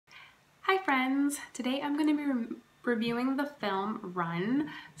Hi friends! Today I'm going to be reviewing the film Run,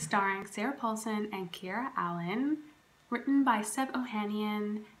 starring Sarah Paulson and Kiera, written by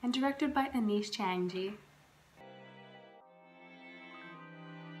Ohanian and directed by Aneesh Chaganty.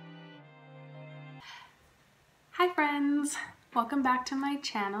 Hi friends! Welcome back to my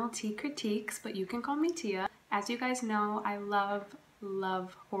channel, T Critiques, but you can call me Teya. As you guys know, I love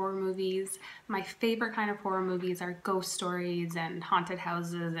horror movies. My favorite kind of horror movies are ghost stories and haunted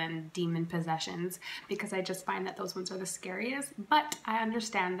houses and demon possessions because I just find that those ones are the scariest, but I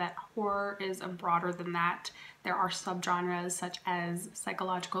understand that horror is broader than that. There are subgenres such as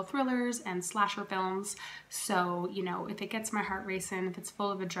psychological thrillers and slasher films, so you know, if it gets my heart racing, if it's full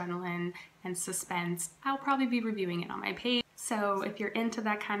of adrenaline and suspense, I'll probably be reviewing it on my page. So if you're into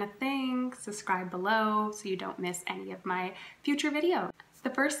that kind of thing, subscribe below so you don't miss any of my future videos. The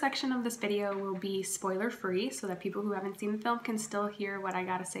first section of this video will be spoiler free so that people who haven't seen the film can still hear what I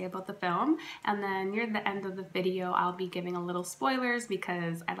gotta say about the film. And then near the end of the video, I'll be giving a little spoilers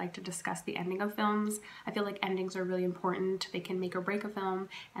because I like to discuss the ending of films. I feel like endings are really important. They can make or break a film.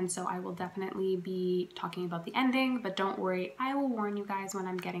 And so I will definitely be talking about the ending, but don't worry, I will warn you guys when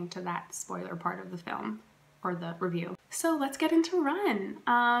I'm getting to that spoiler part of the film or the review. So let's get into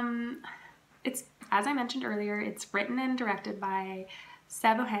Run. It's, as I mentioned earlier, it's written and directed by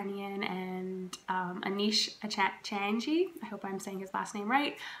Ohanian and Aneesh Chaganty. I hope I'm saying his last name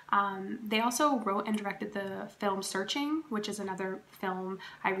right. They also wrote and directed the film Searching, which is another film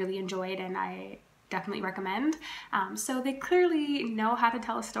I really enjoyed and I definitely recommend. So they clearly know how to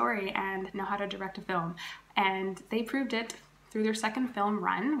tell a story and know how to direct a film, and they proved it through their second film,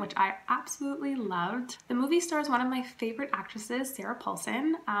 Run, which I absolutely loved. The movie stars one of my favorite actresses, Sarah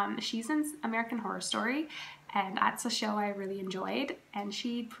Paulson. She's in American Horror Story, and that's a show I really enjoyed, and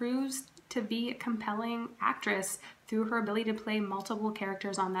she proves to be a compelling actress through her ability to play multiple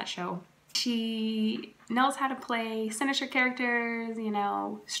characters on that show. She knows how to play sinister characters, you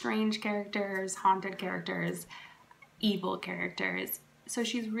know, strange characters, haunted characters, evil characters. So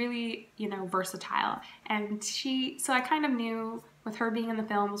she's really, you know, versatile. And so I kind of knew with her being in the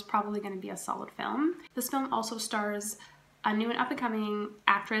film was probably going to be a solid film. This film also stars a new and up-and-coming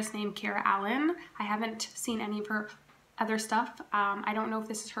actress named Kiera. I haven't seen any of her other stuff. I don't know if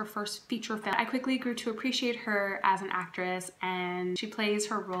this is her first feature film. I quickly grew to appreciate her as an actress and she plays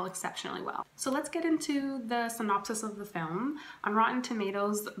her role exceptionally well. So let's get into the synopsis of the film. On Rotten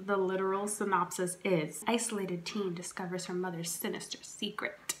Tomatoes, the literal synopsis is, isolated teen discovers her mother's sinister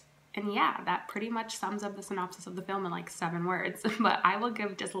secret. And yeah, that pretty much sums up the synopsis of the film in like 7 words, but I will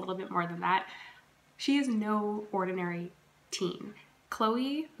give just a little bit more than that. She is no ordinary teen.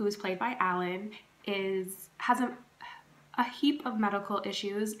 Chloe, who is played by Alan, has a heap of medical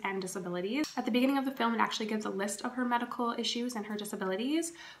issues and disabilities. At the beginning of the film, it actually gives a list of her medical issues and her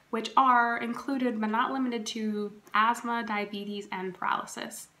disabilities, which are included but not limited to asthma, diabetes, and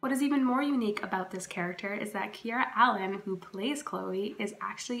paralysis. What is even more unique about this character is that Kiera, who plays Chloe, is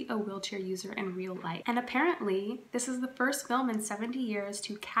actually a wheelchair user in real life. And apparently, this is the first film in 70 years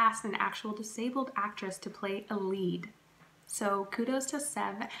to cast an actual disabled actress to play a lead. So kudos to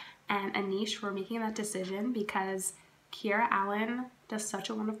Sev and Aneesh for making that decision because Kiera does such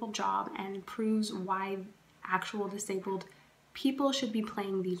a wonderful job and proves why actual disabled people should be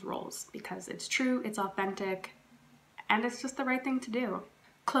playing these roles because it's true, it's authentic, and it's just the right thing to do.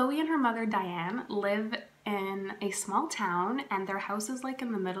 Chloe and her mother Diane live in a small town and their house is like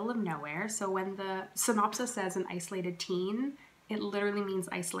in the middle of nowhere, so when the synopsis says an isolated teen, it literally means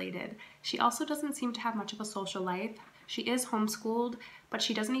isolated. She also doesn't seem to have much of a social life. She is homeschooled, but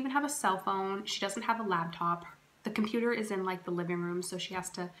she doesn't even have a cell phone. She doesn't have a laptop. The computer is in like the living room, so she has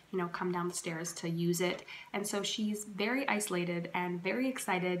to, you know, come down the stairs to use it. And so she's very isolated and very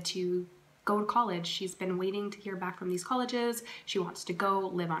excited to go to college. She's been waiting to hear back from these colleges. She wants to go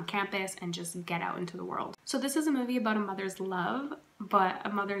live on campus and just get out into the world. So this is a movie about a mother's love, but a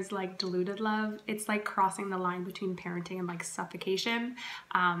mother's like deluded love. It's like crossing the line between parenting and like suffocation.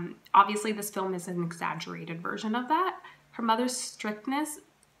 Obviously this film is an exaggerated version of that. Her mother's strictness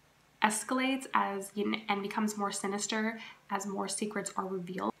escalates and becomes more sinister as more secrets are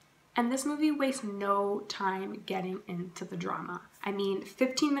revealed. And this movie wastes no time getting into the drama. I mean,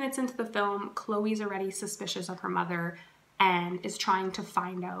 15 minutes into the film, Chloe's already suspicious of her mother and is trying to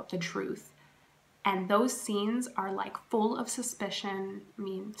find out the truth. And those scenes are like full of suspicion,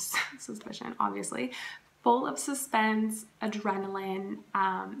 suspicion, obviously, full of suspense, adrenaline.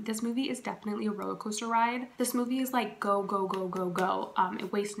 This movie is definitely a roller coaster ride. This movie is like go, go, go, go, go.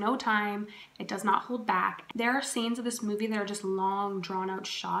 It wastes no time. It does not hold back. There are scenes of this movie that are just long, drawn out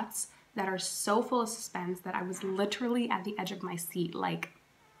shots that are so full of suspense that I was literally at the edge of my seat, like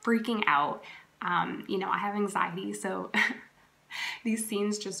freaking out. You know, I have anxiety, so these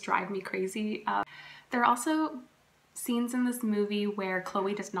scenes just drive me crazy. There are also scenes in this movie where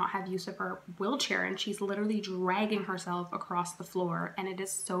Chloe does not have use of her wheelchair and she's literally dragging herself across the floor, and it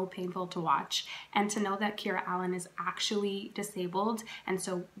is so painful to watch. And to know that Kiera Allen is actually disabled, and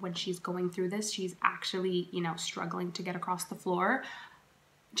so when she's going through this, she's actually, you know, struggling to get across the floor,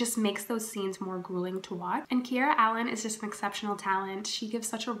 just makes those scenes more grueling to watch. And Kiera Allen is just an exceptional talent. She gives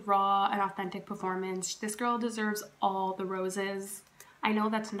such a raw and authentic performance. This girl deserves all the roses. I know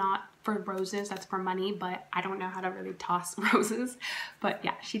that's not for roses, that's for money, but I don't know how to really toss roses. But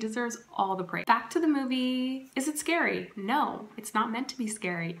yeah, she deserves all the praise. Back to the movie. Is it scary? No, it's not meant to be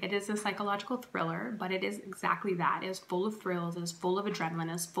scary. It is a psychological thriller, but it is exactly that. It is full of thrills, it is full of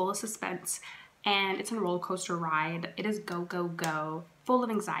adrenaline, it is full of suspense, and it's a roller coaster ride. It is go, go, go, full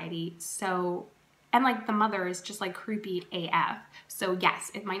of anxiety. So, and like the mother is just like creepy AF. So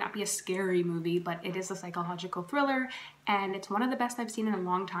yes, it might not be a scary movie, but it is a psychological thriller, and it's one of the best I've seen in a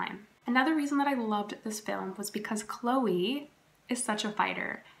long time. Another reason that I loved this film was because Chloe is such a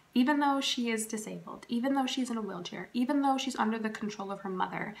fighter. Even though she is disabled, even though she's in a wheelchair, even though she's under the control of her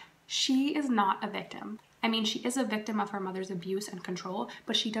mother, she is not a victim. I mean, she is a victim of her mother's abuse and control,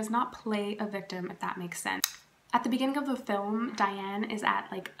 but she does not play a victim, if that makes sense. At the beginning of the film, Diane is at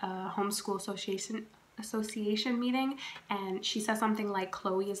like a homeschool association meeting, and she says something like,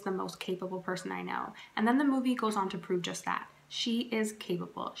 Chloe is the most capable person I know. And then the movie goes on to prove just that. She is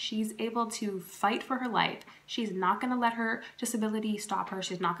capable. She's able to fight for her life. She's not going to let her disability stop her.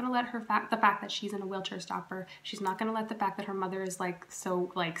 She's not going to let the fact that she's in a wheelchair stop her. She's not going to let the fact that her mother is like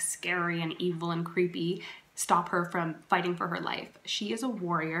so like scary and evil and creepy stop her from fighting for her life. She is a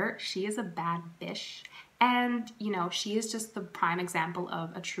warrior. She is a bad bitch. And, you know, she is just the prime example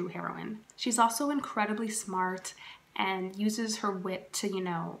of a true heroine. She's also incredibly smart and uses her wit to, you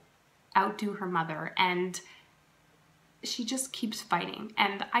know, outdo her mother, and she just keeps fighting.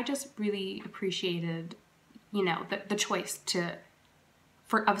 And I just really appreciated, you know, the choice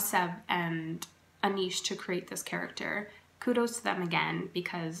of Seb and Aneesh to create this character. Kudos to them again,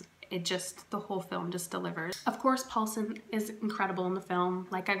 because the whole film just delivers. Of course, Paulson is incredible in the film.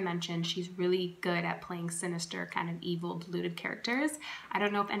 Like I've mentioned, she's really good at playing sinister, kind of evil, deluded characters. I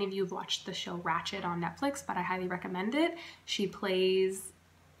don't know if any of you have watched the show Ratched on Netflix, but I highly recommend it. She plays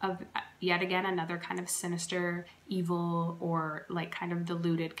yet again another kind of sinister, evil, or like kind of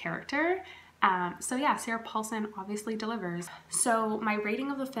deluded character. So yeah, Sarah Paulson obviously delivers. So my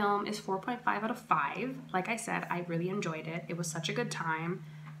rating of the film is 4.5 out of 5. Like I said, I really enjoyed it. It was such a good time.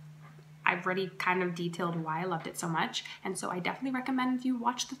 I've already kind of detailed why I loved it so much, and so I definitely recommend you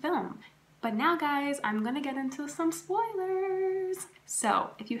watch the film. But now guys, I'm gonna get into some spoilers.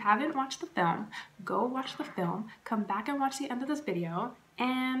 So if you haven't watched the film, go watch the film, come back and watch the end of this video,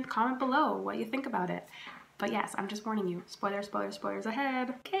 and comment below what you think about it. But yes, I'm just warning you, spoilers, spoilers, spoilers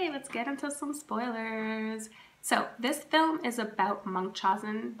ahead. Okay, let's get into some spoilers. So this film is about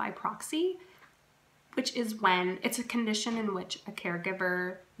Munchausen by proxy, which is when it's a condition in which a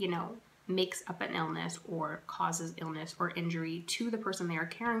caregiver, you know, makes up an illness or causes illness or injury to the person they are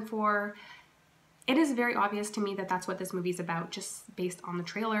caring for. It is very obvious to me that that's what this movie is about, just based on the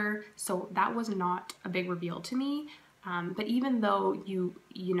trailer, so that was not a big reveal to me. But even though you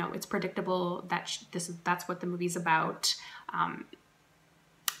know it's predictable that that's what the movie's about,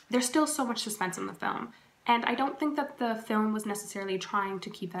 there's still so much suspense in the film. And I don't think that the film was necessarily trying to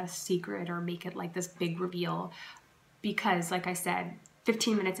keep that a secret or make it like this big reveal, because like I said,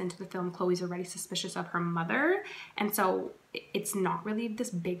 15 minutes into the film, Chloe's already suspicious of her mother, and so it's not really this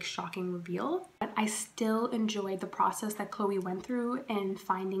big shocking reveal. But I still enjoyed the process that Chloe went through in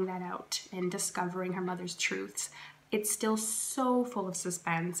finding that out and discovering her mother's truths. It's still so full of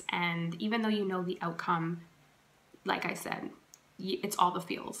suspense, and even though you know the outcome, like I said, it's all the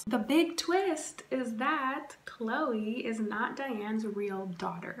feels. The big twist is that Chloe is not Diane's real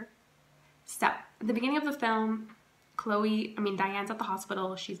daughter. So, at the beginning of the film, Diane's at the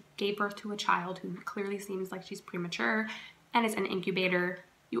hospital. She gave birth to a child who clearly seems like she's premature and is in an incubator.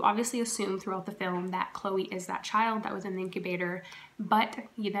 You obviously assume throughout the film that Chloe is that child that was in the incubator, but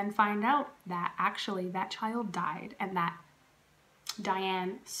you then find out that actually that child died and that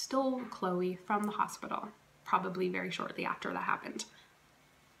Diane stole Chloe from the hospital, probably very shortly after that happened.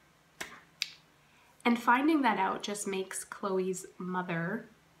 And finding that out just makes Chloe's mother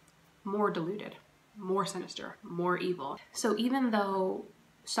more deluded, more sinister, more evil. So even though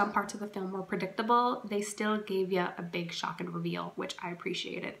some parts of the film were predictable, they still gave you a big shock and reveal, which I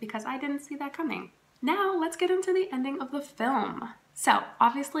appreciated because I didn't see that coming. Now let's get into the ending of the film. So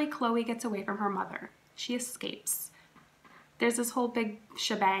obviously Chloe gets away from her mother. She escapes. there's this whole big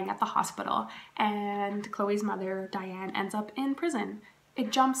shebang at the hospital, and Chloe's mother, Diane, ends up in prison.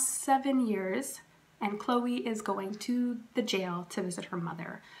 It jumps 7 years, and Chloe is going to the jail to visit her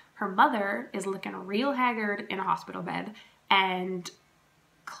mother. Her mother is looking real haggard in a hospital bed, and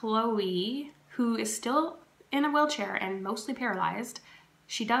Chloe, who is still in a wheelchair and mostly paralyzed,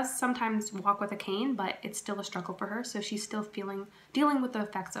 she does sometimes walk with a cane, but it's still a struggle for her, so she's still dealing with the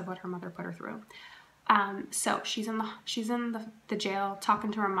effects of what her mother put her through. So she's in the jail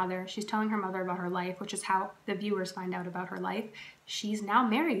talking to her mother. She's telling her mother about her life, which is how the viewers find out about her life. She's now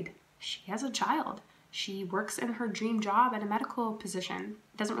married. She has a child. She works in her dream job at a medical position.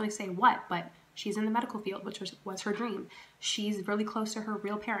 Doesn't really say what, but she's in the medical field, which was her dream. She's really close to her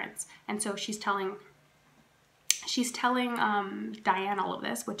real parents, and so she's telling Diane all of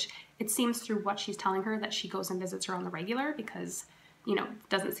this, which it seems through what she's telling her that she goes and visits her on the regular, because, you know, it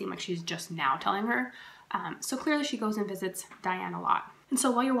doesn't seem like she's just now telling her. So clearly she goes and visits Diane a lot. And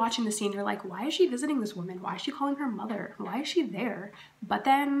so while you're watching the scene, you're like, why is she visiting this woman? Why is she calling her mother? Why is she there? But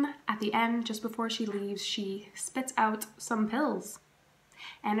then at the end, just before she leaves, she spits out some pills.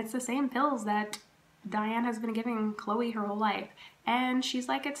 And it's the same pills that Diane has been giving Chloe her whole life. And she's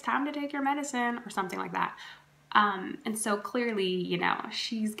like, it's time to take your medicine, or something like that. And so clearly, you know,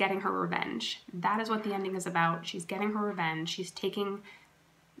 she's getting her revenge. That is what the ending is about. She's getting her revenge. She's taking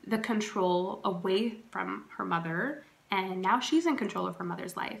the control away from her mother, and now she's in control of her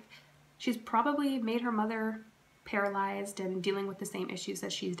mother's life. She's probably made her mother paralyzed and dealing with the same issues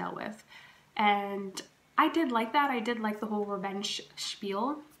that she's dealt with. And I did like that. I did like the whole revenge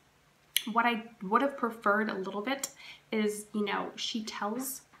spiel. What I would have preferred a little bit is, you know, she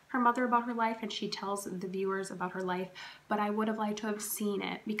tells her mother about her life and she tells the viewers about her life, but I would have liked to have seen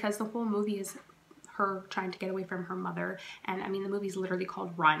it, because the whole movie is her trying to get away from her mother. And I mean, the movie's literally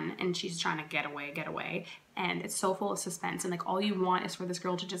called Run, and she's trying to get away, and it's so full of suspense, and like all you want is for this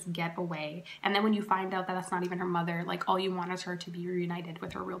girl to just get away. And then when you find out that that's not even her mother, like all you want is her to be reunited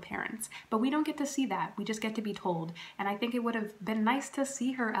with her real parents. But we don't get to see that. We just get to be told. And I think it would have been nice to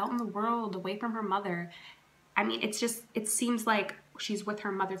see her out in the world away from her mother. I mean, it seems like she's with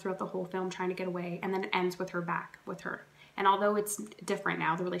her mother throughout the whole film trying to get away, and then it ends with her back with her. And although it's different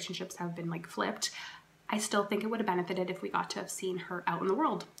now, the relationships have been like flipped, I still think it would have benefited if we got to have seen her out in the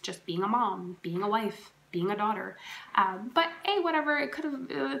world, just being a mom, being a wife, being a daughter. But hey, whatever,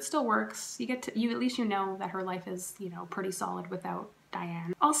 it still works. At least you know that her life is, you know, pretty solid without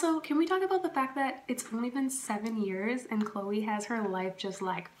Diane. Also, can we talk about the fact that it's only been 7 years and Chloe has her life just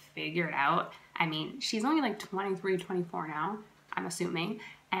like figured out? I mean, she's only like 23, 24 now, I'm assuming.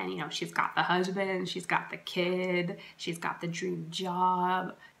 And, you know, she's got the husband, she's got the kid, she's got the dream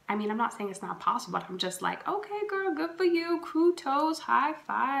job. I mean, I'm not saying it's not possible, but I'm just like, okay, girl, good for you, kudos, high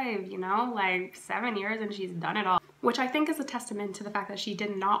five, you know, like 7 years and she's done it all. Which I think is a testament to the fact that she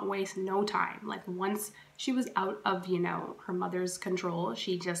did not waste no time. Like once she was out of, you know, her mother's control,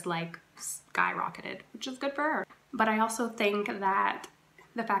 she just like skyrocketed, which is good for her. But I also think that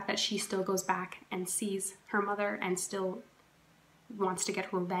the fact that she still goes back and sees her mother and still wants to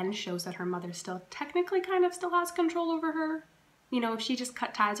get revenge shows that her mother still technically kind of still has control over her. You know, if she just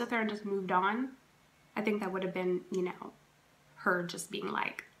cut ties with her and just moved on, I think that would have been, you know, her just being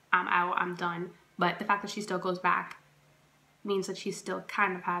like, I'm out, I'm done. But the fact that she still goes back means that she still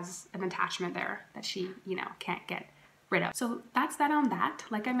kind of has an attachment there that she, you know, can't get rid of. So that's that on that.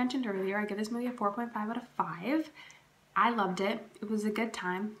 Like I mentioned earlier, I give this movie a 4.5 out of 5. I loved it. It was a good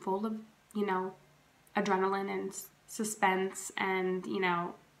time, full of, you know, adrenaline and suspense and, you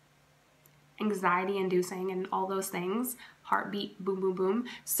know, anxiety inducing and all those things. Heartbeat, boom, boom, boom.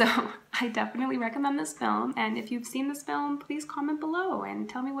 So I definitely recommend this film. And if you've seen this film, please comment below and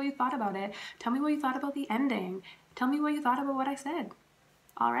tell me what you thought about it. Tell me what you thought about the ending. Tell me what you thought about what I said.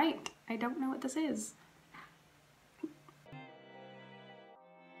 All right, I don't know what this is.